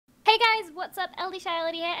guys, what's up? LD Shy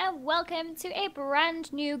LD here, and welcome to a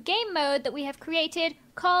brand new game mode that we have created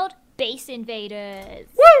called Base Invaders.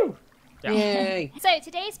 Woo! Yay! So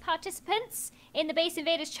today's participants in the Base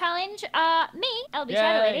Invaders challenge are me, LD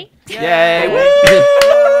Shy Lady. Yay! Woo!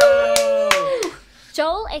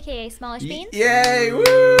 Joel, aka Smallishbeans. Yay!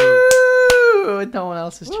 Woo! No one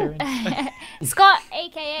else is cheering. Scott,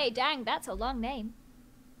 aka Dang, that's a long name.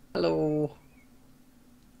 Hello.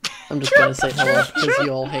 I'm just gonna say hello because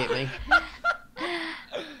you all hate me.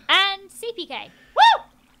 And CPK. Woo!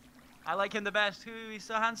 I like him the best. Ooh, he's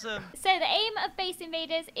so handsome. So the aim of Base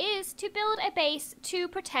Invaders is to build a base to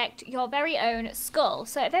protect your very own skull.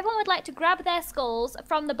 So if everyone would like to grab their skulls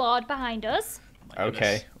from the board behind us.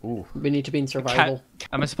 Okay. Ooh. We need to be in survival.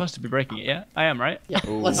 Am I supposed to be breaking it? Yeah, I am, right? Yeah.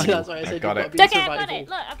 That's why I said you've got to be in Okay, survival. I've got it.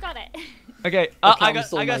 Look, I've got it. Okay. Okay,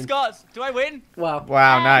 I got Scots. Do I win? Wow.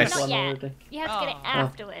 Wow, nice. Not One yet. already. You have to get it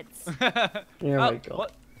afterwards. There we go.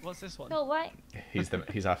 What's this one? Cool, what?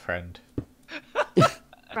 He's our friend.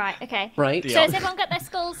 Right, okay. Right. So has everyone got their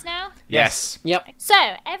skulls now? Yes. Yep. So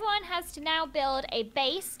everyone has to now build a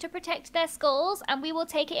base to protect their skulls, and we will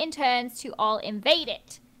take it in turns to all invade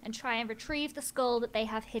it and try and retrieve the skull that they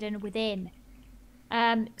have hidden within.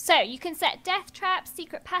 So you can set death traps,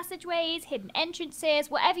 secret passageways, hidden entrances,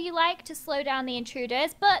 whatever you like to slow down the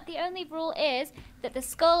intruders, but the only rule is that the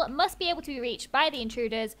skull must be able to be reached by the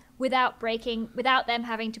intruders without them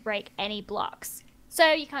having to break any blocks.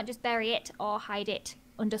 So you can't just bury it or hide it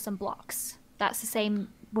under some blocks. That's the same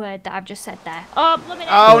word that I've just said there. Oh, blooming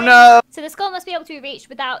Oh no! So the skull must be able to be reached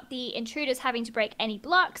without the intruders having to break any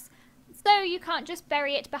blocks. So you can't just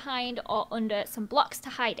bury it behind or under some blocks to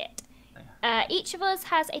hide it. Each of us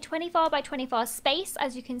has a 24 by 24 space,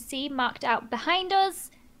 as you can see, marked out behind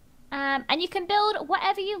us. And you can build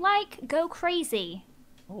whatever you like. Go crazy.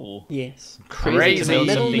 Oh. Yes. Crazy. is my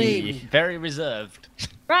middle Something name. very reserved.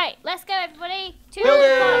 Right, let's go, everybody. To Building!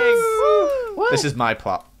 the plots. This is my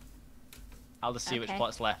plot. I'll just see which Okay.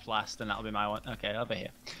 plot's left last, and that'll be my one. Okay, over here.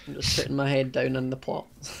 I'm just putting my head down on the plot.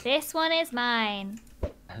 This one is mine.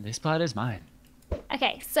 And this part is mine.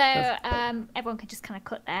 Okay, so everyone can just kind of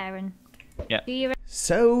cut there and do your...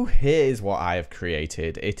 So here's what I have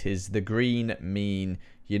created. It is the green mean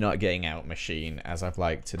you're not getting out machine, as I've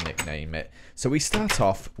liked to nickname it. So we start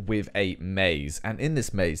off with a maze, and in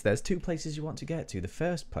this maze there's two places you want to get to. The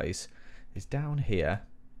first place is down here,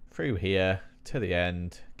 through here, to the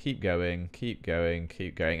end. Keep going, keep going,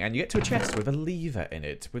 keep going, and you get to a chest with a lever in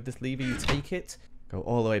it. With this lever you take it, go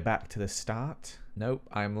all the way back to the start. Nope,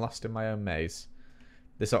 I'm lost in my own maze.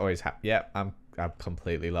 This always happens. Yep, I'm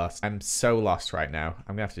completely lost. I'm so lost right now.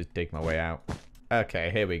 I'm gonna have to just dig my way out.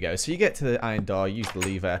 Okay, here we go. So you get to the iron door, use the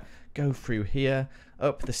lever, go through here,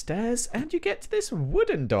 up the stairs, and you get to this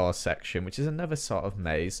wooden door section, which is another sort of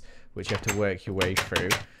maze, which you have to work your way through.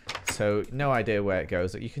 So no idea where it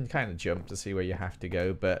goes. You can kind of jump to see where you have to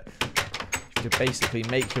go, but you have to basically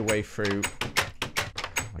make your way through.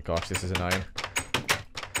 Oh my gosh, this is annoying.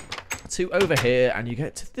 To over here, and you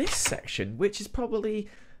get to this section, which is probably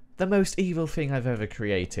the most evil thing I've ever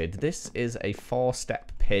created. This is a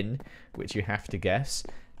 4-step pin, which you have to guess,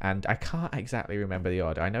 and I can't exactly remember the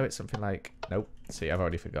order. I know it's something like... Nope, see, I've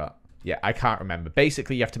already forgot. Yeah, I can't remember.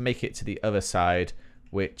 Basically, you have to make it to the other side,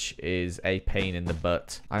 which is a pain in the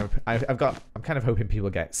butt. I'm kind of hoping people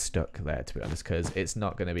get stuck there, to be honest, because it's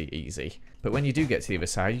not going to be easy. But when you do get to the other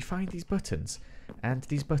side, you find these buttons, and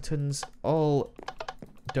these buttons all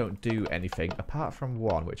don't do anything apart from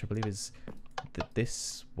one, which I believe is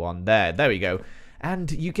this one there. There we go. And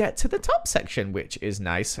you get to the top section, which is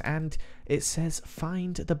nice, and it says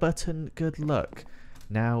find the button, good luck.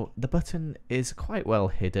 Now the button is quite well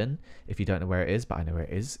hidden if you don't know where it is, but I know where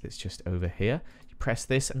it is. It's just over here. You press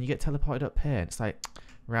this and you get teleported up here, and it's like,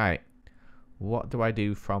 right, what do I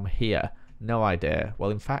do from here? No idea.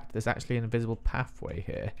 Well, in fact, there's actually an invisible pathway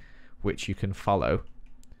here which you can follow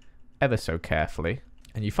ever so carefully.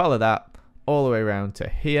 And you follow that all the way around to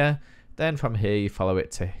here. Then from here, you follow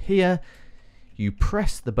it to here. You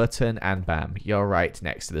press the button and bam, you're right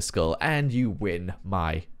next to the skull. And you win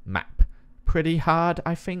my map. Pretty hard,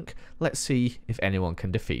 I think. Let's see if anyone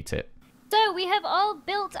can defeat it. So we have all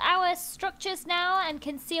built our structures now and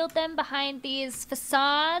concealed them behind these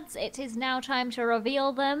facades. It is now time to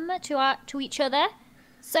reveal them to each other.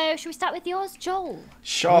 So should we start with yours, Joel?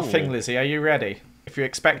 Sure thing, Lizzie. Are you ready? If you're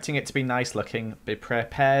expecting it to be nice looking, be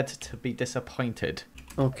prepared to be disappointed.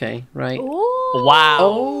 Okay, right. Ooh. Wow.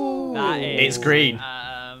 Oh. That is, It's green.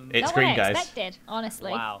 It's Not green, what I guys. expected,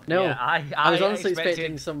 honestly. Wow. No, Yeah, I was honestly expected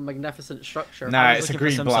expecting some magnificent structure. No, I was it's a looking for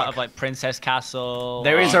green some block. sort of like princess castle.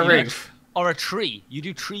 There is or, a you know, roof. Or a tree. You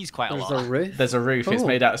do trees quite a There's lot. a roof. There's a roof. It's Oh.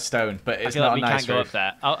 made out of stone, but I it's feel not like we a nice can't go roof. up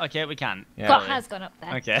there. Oh, okay, we can. Yeah. Scott has gone up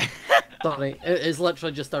there. Okay. Sorry, it's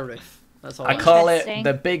literally just a roof. That's all. I it is. call it Interesting.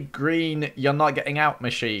 the big green "you're not getting out"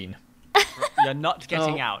 machine You're not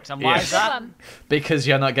getting Oh. out. And why Yeah. is that? Come on. because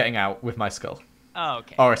you're not getting out with my skull Oh,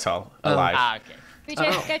 okay. or at all alive. Ah, okay. We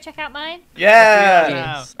Oh. go check out mine. Yeah.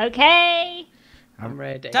 Yes, Okay. I'm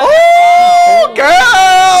ready. Oh,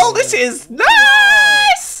 girl, this is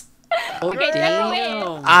nice. Oh, Okay,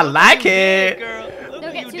 damn. I like it. Girl, look Don't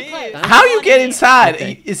what get you too did. close. How you get inside?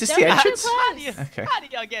 Okay. Is this Don't the get too entrance? close. How do you, Okay. how do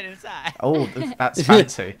y'all get inside? Oh, that's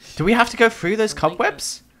fancy. Do we have to go through those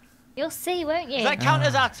cobwebs? You'll see, won't you? Does that count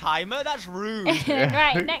as our timer? That's rude.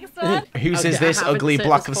 Right, next one. Whose Okay, is this I haven't ugly said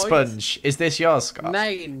block of this point. sponge? Is this yours, Scott?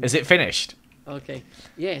 Mine. Is it finished? Okay.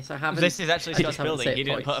 Yes, I haven't. This is actually I just Scott's haven't building. set He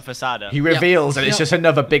didn't points. put a facade up. He reveals and it's Yep. just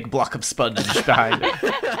another big block of sponge behind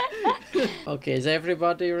it. Okay, is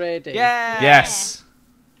everybody ready? Yeah. Yes.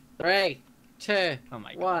 3, 2, Oh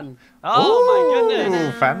my God. 1. Oh my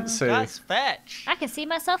goodness. Ooh, fancy. That's fetch. I can see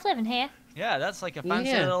myself living here. Yeah, that's like a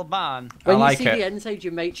fancy Yeah. little barn. When like you see it. the inside,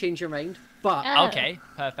 you might change your mind. But Oh. Okay,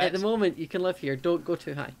 perfect. at the moment, you can live here. Don't go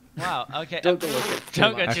too high. Wow. Okay. Don't go look at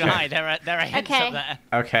Don't go too Okay. high. There are hints Okay. up there.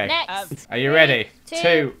 Okay. Next. Are you ready? 2,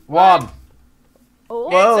 2, 1. Oh.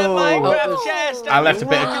 Whoa. It's a Minecraft Oh. chest. I left a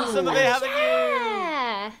bit of- Broken some of it, haven't you?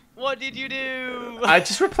 Yeah. What did you do? I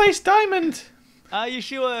just replaced diamond. Are you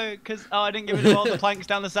sure? Because I didn't give it all the planks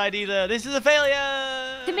down the side either. This is a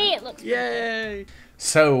failure. To me, it looks. Yay!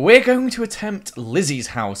 So we're going to attempt Lizzie's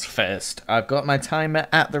house first. I've got my timer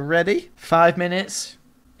at the ready. 5 minutes.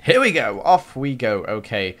 Here we go. Off we go.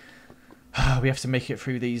 Okay. We have to make it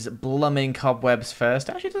through these blooming cobwebs first.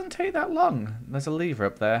 Actually, it doesn't take that long. There's a lever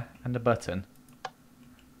up there and a button.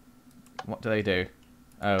 What do they do?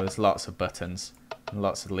 Oh, there's lots of buttons and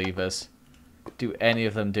lots of levers. Do any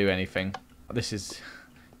of them do anything? This is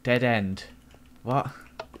dead end. What?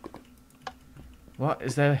 What?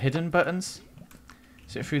 Is there hidden buttons?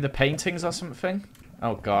 Is it through the paintings or something?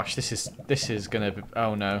 Oh gosh, this is gonna be,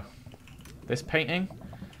 oh no. This painting?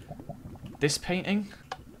 This painting?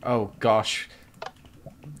 Oh gosh.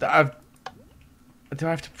 Do I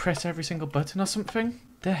have to press every single button or something?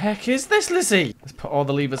 The heck is this, Lizzie? Let's put all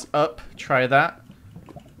the levers up. Try that.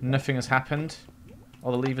 Nothing has happened.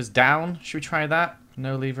 All the levers down. Should we try that?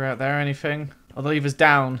 No lever out there or anything. All the levers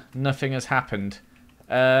down. Nothing has happened.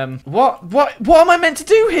 What am I meant to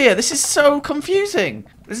do here? This is so confusing.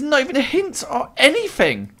 There's not even a hint or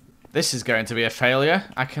anything. This is going to be a failure,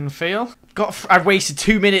 I can feel. I've wasted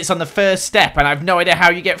 2 minutes on the first step and I've no idea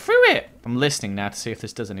how you get through it. I'm listening now to see if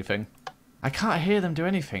this does anything. I can't hear them do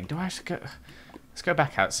anything. Do I have to go? Let's go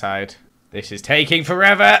back outside. This is taking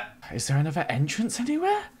forever. Is there another entrance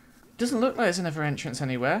anywhere? Doesn't look like there's another entrance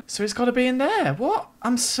anywhere. So it's got to be in there. What?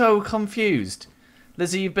 I'm so confused.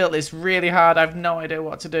 Lizzie, you built this really hard. I have no idea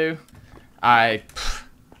what to do. I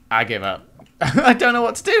give up. I don't know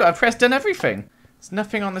what to do. I've done everything. There's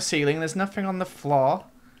nothing on the ceiling. There's nothing on the floor.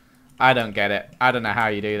 I don't get it. I don't know how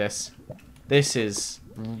you do this. This is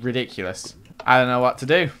ridiculous. I don't know what to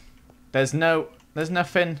do. There's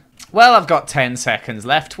nothing. Well, I've got 10 seconds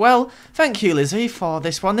left. Well, thank you, Lizzie, for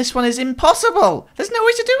this one. This one is impossible. There's no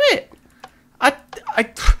way to do it.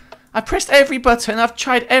 I pressed every button. I've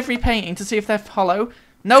tried every painting to see if they're hollow.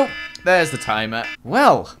 Nope. There's the timer.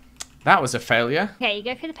 Well, that was a failure. Okay, you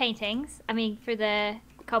go through the paintings. I mean, through the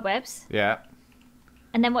cobwebs. Yeah.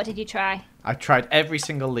 And then what did you try? I tried every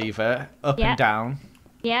single lever, up Yeah. and down.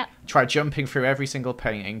 Yeah. Tried jumping through every single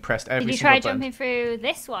painting. Pressed every Did you single try button. jumping through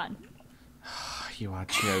this one? You are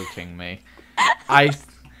joking me.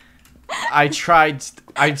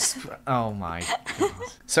 Oh my god.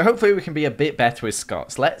 So hopefully we can be a bit better with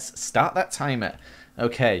Scots. Let's start that timer.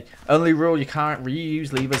 Okay. Only rule, you can't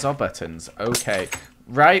reuse levers or buttons. Okay.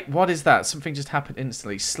 Right, what is that? Something just happened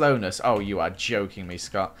instantly. Slowness. Oh, you are joking me,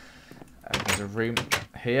 Scott. There's a room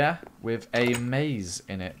here with a maze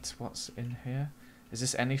in it. What's in here? Is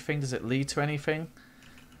this anything? Does it lead to anything?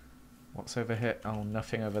 What's over here? Oh,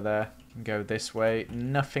 nothing over there. Go this way.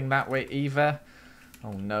 Nothing that way either.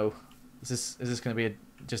 Oh no. Is this going to be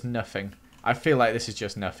just nothing? I feel like this is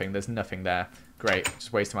just nothing. There's nothing there. Great.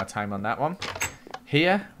 Just wasting my time on that one.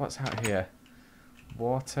 Here? What's out here?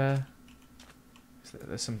 Water.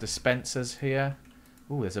 There's some dispensers here.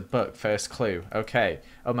 Ooh, there's a book. First clue. Okay.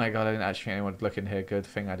 Oh my god, I didn't actually anyone look in here. Good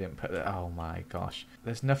thing I didn't put that. Oh my gosh.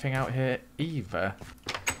 There's nothing out here either.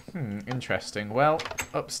 Interesting. Well,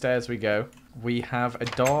 upstairs we go. We have a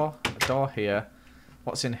door here.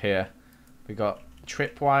 What's in here? We got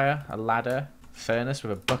tripwire, a ladder, furnace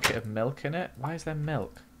with a bucket of milk in it. Why is there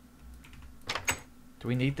milk? Do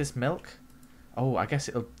we need this milk? Oh, I guess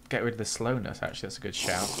it'll get rid of the slowness, actually. That's a good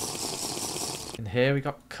shout. In here, we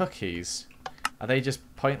got cookies. Are they just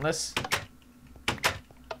pointless?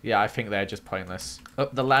 Yeah, I think they're just pointless.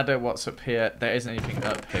 Up the ladder, what's up here? There isn't anything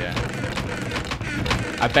up here.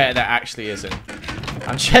 I bet there actually isn't.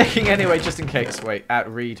 I'm checking anyway, just in case. Wait,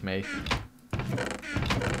 read me.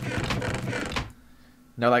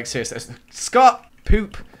 No, like, seriously. Scott!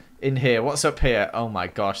 Poop in here. What's up here? Oh my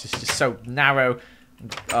gosh, this is just so narrow.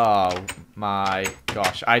 Oh my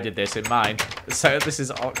gosh, I did this in mine. So this is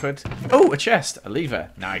awkward. Oh, a chest. A lever.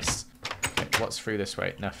 Nice. Okay, what's through this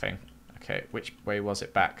way? Nothing. Okay, which way was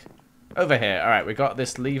it back? Over here. Alright, we got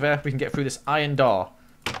this lever. We can get through this iron door.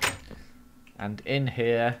 And in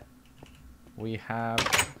here, we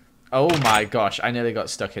have... Oh my gosh, I nearly got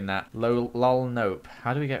stuck in that. Lol, nope.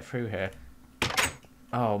 How do we get through here?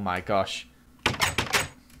 Oh my gosh.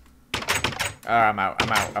 Oh, I'm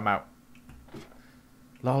out.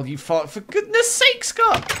 Lol, you fought. For goodness sake,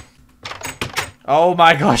 Scott! Oh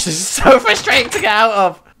my gosh, this is so frustrating to get out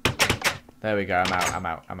of. There we go, I'm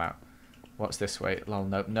out. What's this way? Lol,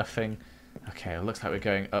 nope, nothing. Okay, it looks like we're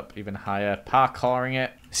going up even higher. Parkouring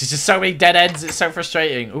it. This is just so many dead ends, it's so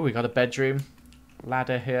frustrating. Oh, we got a bedroom.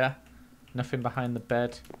 Ladder here. Nothing behind the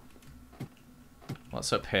bed.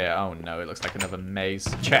 What's up here? Oh no, it looks like another maze.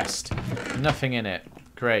 Chest. Nothing in it.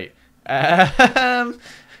 Great.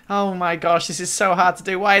 Oh my gosh, this is so hard to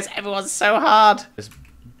do. Why is everyone so hard? There's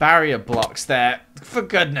barrier blocks there. For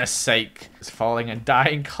goodness sake. It's falling and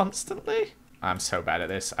dying constantly. I'm so bad at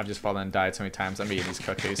this. I've just fallen and died so many times. I'm eating these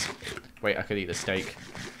cookies. Wait, I could eat the steak.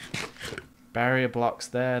 Barrier blocks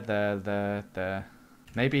there.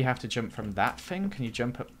 Maybe you have to jump from that thing. Can you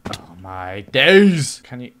jump up? Oh my days.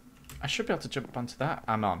 Can you? I should be able to jump onto that.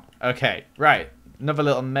 I'm on. Okay, right. Another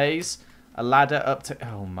little maze. A ladder up to...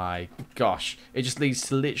 Oh my gosh. It just leads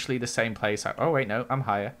to literally the same place. Oh wait, no. I'm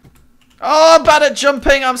higher. Oh, I'm bad at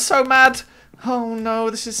jumping. I'm so mad. Oh no,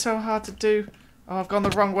 this is so hard to do. Oh, I've gone the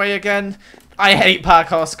wrong way again. I hate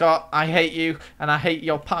parkour, Scott. I hate you. And I hate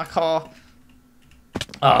your parkour.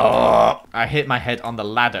 Oh, I hit my head on the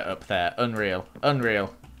ladder up there. Unreal.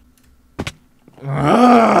 Unreal.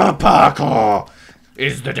 Parkour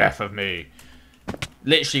is the death of me.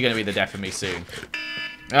 Literally going to be the death of me soon.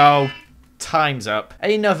 Oh, time's up.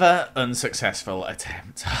 Another unsuccessful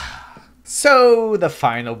attempt. So, the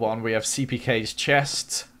final one, we have CPK's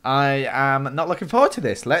chest. I am not looking forward to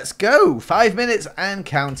this. Let's go. 5 minutes and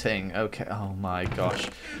counting. Okay. Oh my gosh.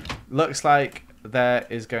 Looks like there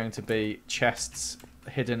is going to be chests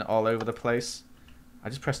hidden all over the place. I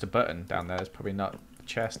just pressed a button down there. It's probably not a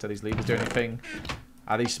chest. Are these levers doing anything?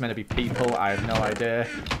 Are these meant to be people? I have no idea.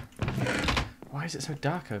 Why is it so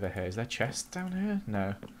dark over here? Is there chests down here?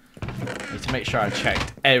 No. I need to make sure I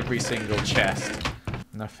checked every single chest.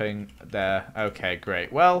 Nothing there. Okay,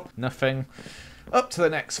 great. Well, nothing. Up to the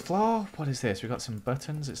next floor. What is this? We've got some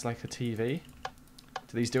buttons. It's like a TV.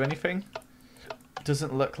 Do these do anything?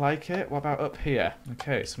 Doesn't look like it. What about up here?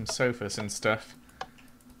 Okay, some sofas and stuff.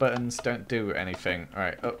 Buttons don't do anything.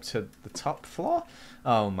 Alright, up to the top floor.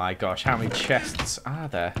 Oh my gosh, how many chests are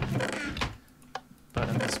there?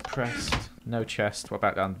 Buttons pressed. No chest. What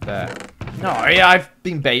about down there? No, yeah, I've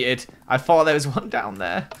been baited. I thought there was one down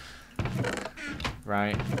there.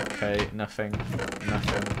 Right, okay, nothing.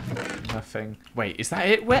 Wait, is that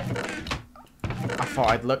it? Where? I thought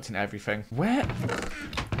I'd looked in everything. Where?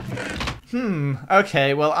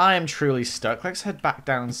 Okay, well, I am truly stuck. Let's head back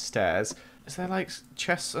downstairs. Is there, like,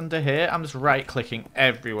 chests under here? I'm just right-clicking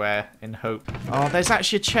everywhere in hope. Oh, there's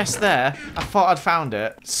actually a chest there. I thought I'd found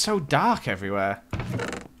it. It's so dark everywhere.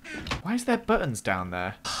 Why is there buttons down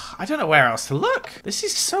there? I don't know where else to look. This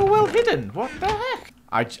is so well hidden. What the heck?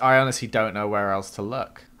 I honestly don't know where else to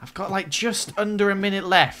look. I've got, like, just under a minute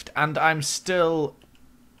left, and I still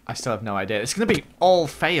have no idea. It's going to be all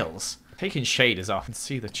fails. Taking shaders off and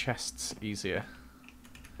see the chests easier.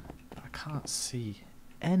 I can't see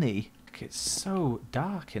any. It's so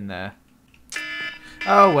dark in there.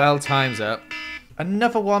 Oh well, time's up.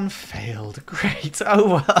 Another one failed. Great.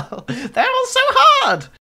 Oh well. They're all so hard.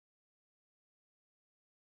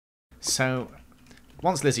 So,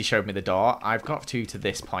 once Lizzie showed me the door, I've got to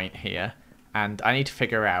this point here, and I need to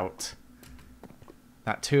figure out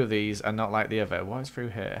that two of these are not like the other. What is through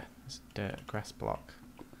here? There's dirt, grass block.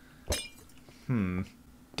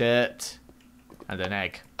 Dirt and an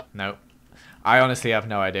egg. Nope. I honestly have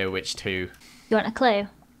no idea which two. You want a clue?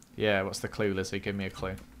 Yeah, what's the clue, Lizzie? Give me a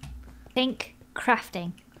clue. Think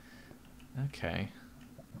crafting. Okay.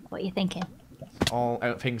 What are you thinking? All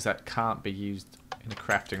things that can't be used in a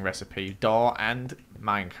crafting recipe. Door and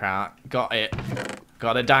minecart. Got it.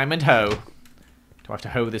 Got a diamond hoe. Do I have to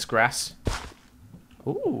hoe this grass?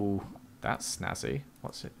 Ooh. That's snazzy.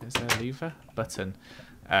 What's it? Is there a lever? Button.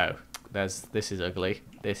 Oh, this is ugly.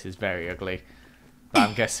 This is very ugly. But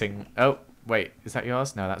I'm guessing... Oh, wait. Is that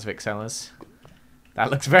yours? No, that's Vixella's. That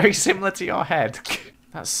looks very similar to your head.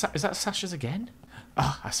 Is that Sasha's again?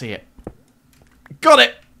 Oh, I see it. Got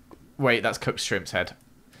it! Wait, that's Cooked Shrimp's head.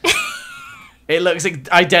 It looks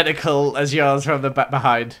identical as yours from the back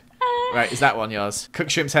behind. Right, is that one yours?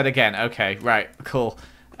 Cooked Shrimp's head again. Okay, right, cool.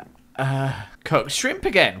 Cooked Shrimp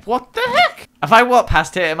again. What the heck? Have I walked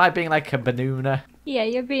past it? Am I being like a banana? Yeah,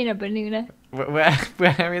 you're being a banana.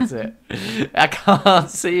 Where is it? I can't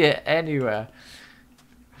see it anywhere.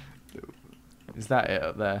 Is that it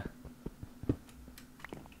up there?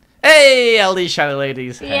 Hey, LD Shadow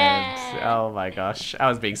Lady's head. Yeah. Oh my gosh. I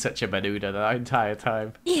was being such a banana the entire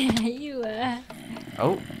time. Yeah, you were.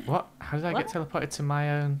 Oh, what? How did I What? get teleported to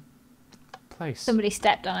my own place? Somebody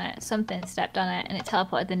stepped on it. Something stepped on it, and it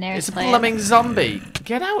teleported the nearest It's a player. blooming zombie.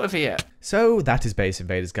 Get out of here. So that is Base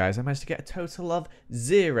Invaders, guys. I managed to get a total of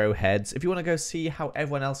 0 heads. If you want to go see how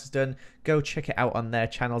everyone else has done, go check it out on their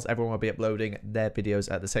channels. Everyone will be uploading their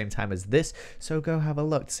videos at the same time as this. So go have a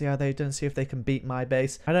look to see how they've done, see if they can beat my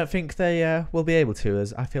base. I don't think they will be able to,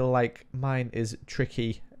 as I feel like mine is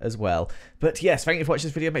tricky as well. But yes, thank you for watching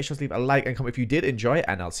this video. Make sure to leave a like and comment if you did enjoy it,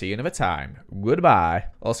 and I'll see you another time. Goodbye.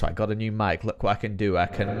 Also, I got a new mic. Look what I can do. I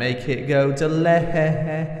can make it go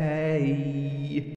delay.